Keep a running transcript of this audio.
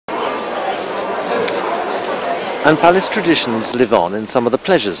And palace traditions live on in some of the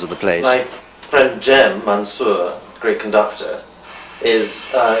pleasures of the place. My friend Jem Mansour, great conductor, is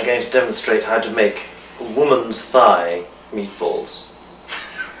going to demonstrate how to make woman's thigh meatballs.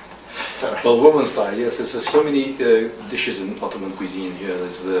 Well, woman's thigh, yes. There's so many dishes in Ottoman cuisine here.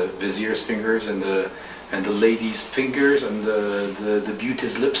 There's the vizier's fingers and the lady's fingers and the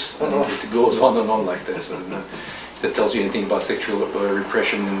beauty's lips, and it goes on and on like this. And if that tells you anything about sexual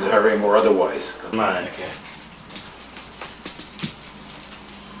repression in the harem or otherwise. Mine, okay.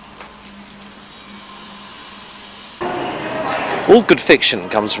 All good fiction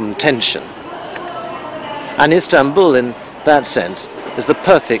comes from tension. And Istanbul, in that sense, is the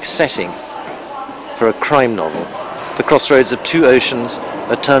perfect setting for a crime novel. The crossroads of two oceans,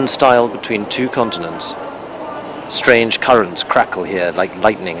 a turnstile between two continents. Strange currents crackle here like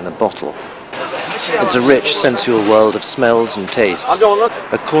lightning in a bottle. It's a rich, sensual world of smells and tastes,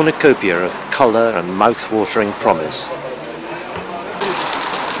 a cornucopia of colour and mouth-watering promise.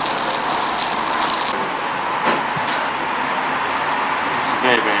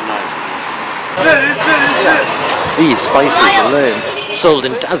 Very, very nice. These spices alone, sold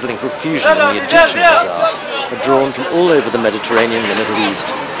in dazzling profusion in the Egyptian bazaar, are drawn from all over the Mediterranean and the Middle East,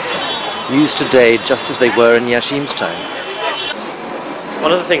 used today just as they were in Yashim's time.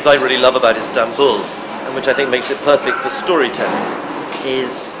 One of the things I really love about Istanbul, and which I think makes it perfect for storytelling,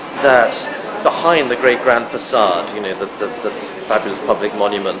 is that behind the great grand facade, you know, the fabulous public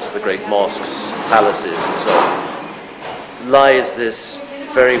monuments, the great mosques, palaces and so on, lies this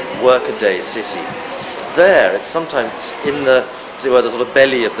very workaday city. It's there, it's sometimes in the, as it were, the sort of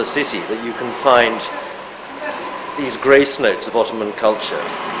belly of the city that you can find these grace notes of Ottoman culture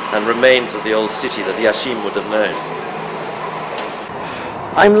and remains of the old city that Yashim would have known.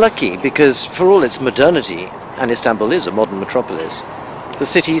 I'm lucky because for all its modernity, and Istanbul is a modern metropolis, the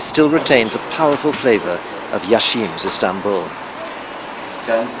city still retains a powerful flavour of Yashim's Istanbul.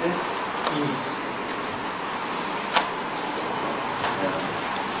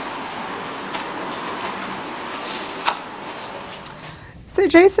 So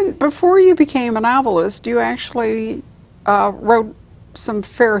Jason, before you became a novelist, you actually wrote some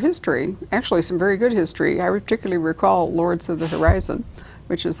fair history, actually some very good history. I particularly recall Lords of the Horizon,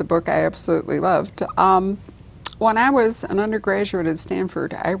 which is a book I absolutely loved. When I was an undergraduate at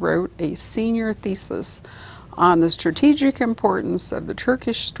Stanford, I wrote a senior thesis on the strategic importance of the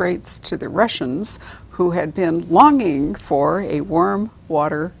Turkish Straits to the Russians, who had been longing for a warm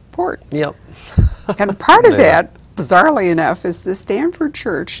water port. Yep. And part of that, bizarrely enough, is the Stanford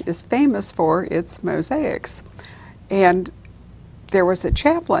Church is famous for its mosaics. And there was a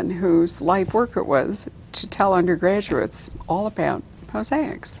chaplain whose life work it was to tell undergraduates all about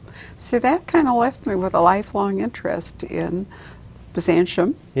mosaics. So that kind of left me with a lifelong interest in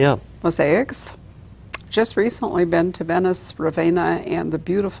Byzantium, mosaics. Just recently been to Venice, Ravenna, and the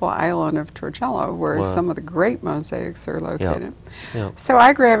beautiful island of Torcello, where some of the great mosaics are located. So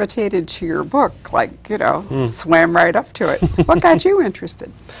I gravitated to your book, like, you know, swam right up to it. What got you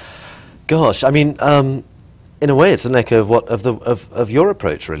interested? Gosh, I mean, in a way, it's an echo of of your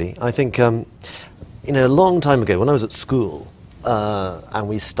approach, really. I think, you know, a long time ago, when I was at school, and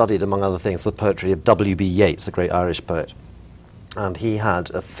we studied, among other things, the poetry of W.B. Yeats, the great Irish poet. And he had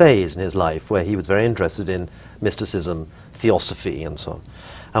a phase in his life where he was very interested in mysticism, theosophy, and so on.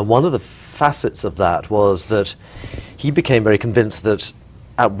 And one of the facets of that was that he became very convinced that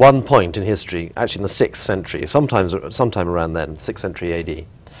at one point in history, actually in the 6th century, sometime around then, 6th century AD,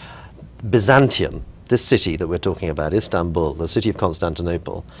 Byzantium, this city that we're talking about, Istanbul, the city of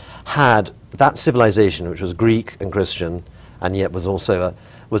Constantinople, had that civilization, which was Greek and Christian, and yet was also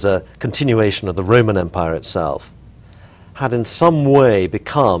a continuation of the Roman Empire itself, had in some way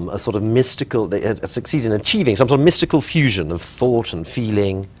become a sort of mystical, they had succeeded in achieving some sort of mystical fusion of thought and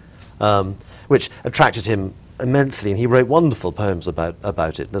feeling, which attracted him immensely, and he wrote wonderful poems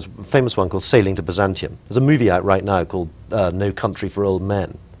about it. There's a famous one called Sailing to Byzantium. There's a movie out right now called No Country for Old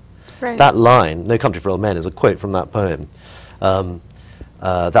Men. Right. That line, No Country for Old Men, is a quote from that poem.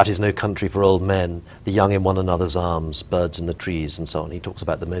 That is no country for old men, the young in one another's arms, birds in the trees, and so on. He talks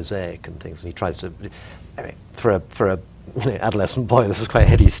about the mosaic and things, and he tries to, I mean, for a you know, adolescent boy, this is quite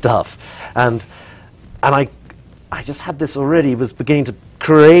heady stuff. And I just had this already, was beginning to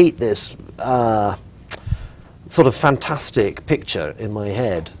create this sort of fantastic picture in my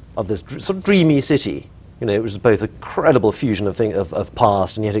head of this sort of dreamy city. You know, it was both a credible fusion of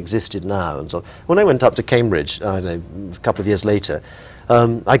past and yet existed now. And so when I went up to Cambridge, I don't know, a couple of years later,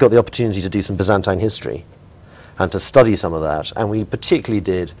 I got the opportunity to do some Byzantine history and to study some of that. And we particularly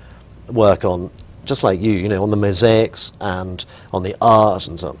did work on, just like you know, on the mosaics and on the art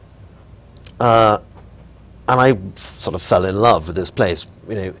and so on. I sort of fell in love with this place.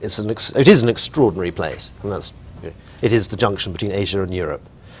 You know, it is an extraordinary place, and that's, you know, it is the junction between Asia and Europe,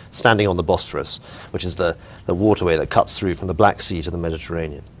 standing on the Bosphorus, which is the waterway that cuts through from the Black Sea to the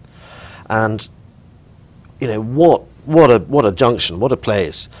Mediterranean. And, you know, what a junction, what a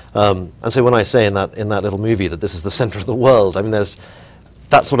place. And so when I say in that little movie that this is the center of the world, I mean, that's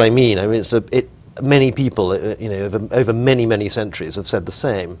what I mean. I mean, many people, you know, over many centuries have said the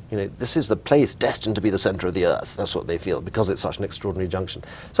same. You know, this is the place destined to be the center of the earth. That's what they feel, because it's such an extraordinary junction.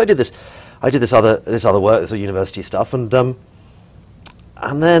 So I did this other work, this university stuff, and then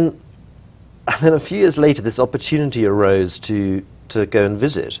a few years later, this opportunity arose to go and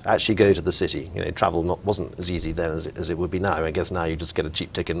visit, actually go to the city. You know, travel wasn't as easy then as it would be now. I guess now you just get a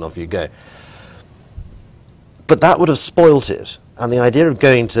cheap ticket and off you go. But that would have spoilt it, and the idea of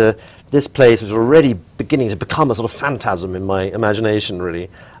going to this place was already beginning to become a sort of phantasm in my imagination, really.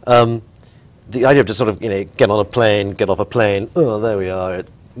 The idea of just sort of, you know, get on a plane, get off a plane, oh, there we are,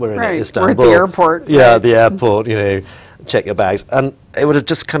 we're in Istanbul. We're at the airport. Yeah, the airport, you know, check your bags. And it would have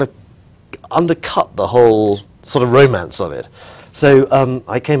just kind of undercut the whole sort of romance of it. So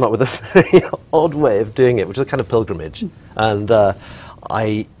I came up with a very odd way of doing it, which was a kind of pilgrimage. And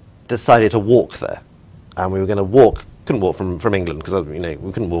I decided to walk there. And we were going to walk, couldn't walk from England, because, you know,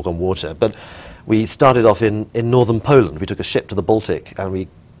 we couldn't walk on water. But we started off in northern Poland. We took a ship to the Baltic, and we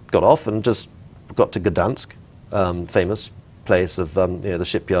got off and just got to Gdansk, famous place of, you know, the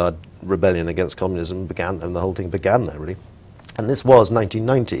shipyard rebellion against communism began, and the whole thing began there, really. And this was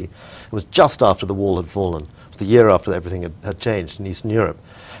 1990. It was just after the wall had fallen. It was the year after everything had changed in Eastern Europe.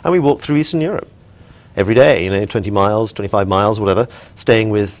 And we walked through Eastern Europe every day, you know, 20 miles, 25 miles, whatever,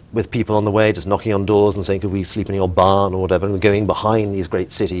 staying with people on the way, just knocking on doors and saying, could we sleep in your barn or whatever, and going behind these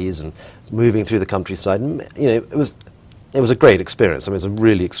great cities and moving through the countryside. And, you know, it was a great experience. I mean, it was a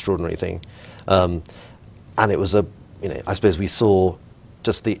really extraordinary thing. And it was you know, I suppose we saw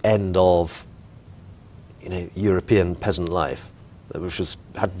just the end of, you know, European peasant life, which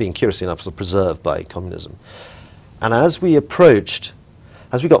had been curiously enough sort of preserved by communism. And as we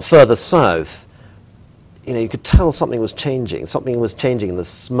got further south, you know, you could tell something was changing. Something was changing in the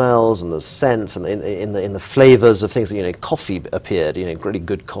smells and the scents and in the flavors of things. You know, coffee appeared. You know, really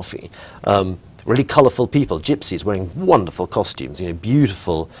good coffee. Really colourful people, gypsies wearing wonderful costumes. You know,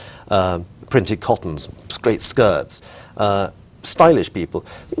 beautiful printed cottons, great skirts. Stylish people.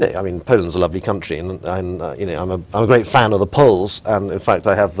 You know, I mean, Poland's a lovely country, and you know, I'm a great fan of the Poles, and in fact,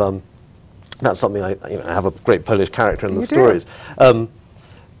 I have that's something I have a great Polish character in the stories.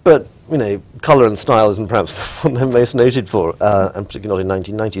 But you know, colour and style isn't perhaps what they're most noted for, and particularly not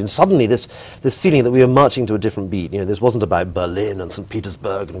in 1990. And suddenly, this feeling that we were marching to a different beat. You know, this wasn't about Berlin and St.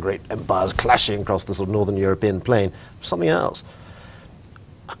 Petersburg and great empires clashing across the sort of northern European plain. It was something else,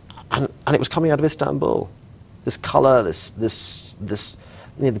 and it was coming out of Istanbul. This colour, this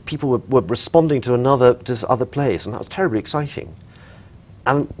you know, the people were responding to this other place, and that was terribly exciting.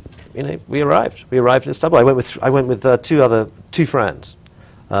 And you know, we arrived in Istanbul. I went with two friends,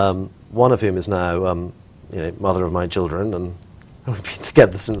 one of whom is now you know, mother of my children, and we've been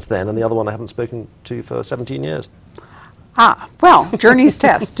together since then. And the other one I haven't spoken to for 17 years. Ah, well, journeys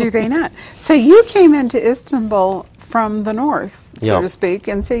test, do they not? So you came into Istanbul from the north, so to speak,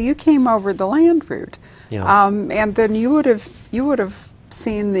 and so you came over the land route. Yeah. And then you would have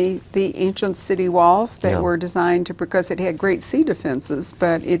seen the ancient city walls that were designed because it had great sea defenses,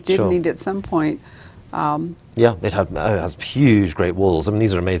 but it did need at some point. Yeah, it has huge, great walls. I mean,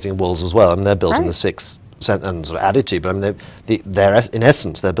 these are amazing walls as well. I mean, they're built in the 6th and sort of added to, but I mean, they're in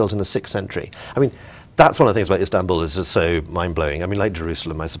essence they're built in the 6th century. I mean, that's one of the things about Istanbul is just so mind blowing. I mean, like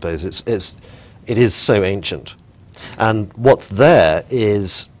Jerusalem, I suppose it is so ancient, and what's there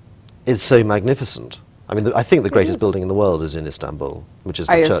is so magnificent. I mean, I think the greatest building in the world is in Istanbul, which is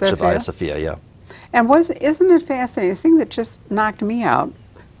the Church of Hagia Sophia, yeah. And isn't it fascinating? The thing that just knocked me out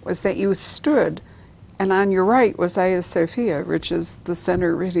was that you stood, and on your right was Hagia Sophia, which is the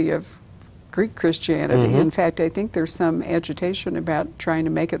center really of Greek Christianity. In fact, I think there's some agitation about trying to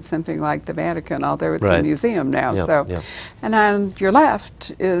make it something like the Vatican, although it's a museum now. And on your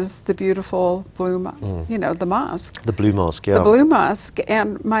left is the beautiful blue, you know, the mosque. The Blue Mosque, yeah. The Blue Mosque,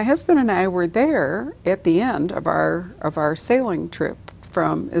 and my husband and I were there at the end of our sailing trip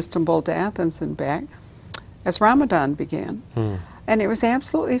from Istanbul to Athens and back as Ramadan began. And it was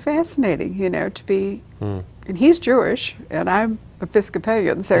absolutely fascinating, you know, to be, and he's Jewish, and I'm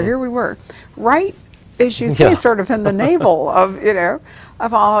Episcopalian, so here we were, right, as you say, sort of in the navel of, you know,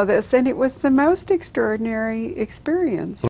 of all of this, and it was the most extraordinary experience.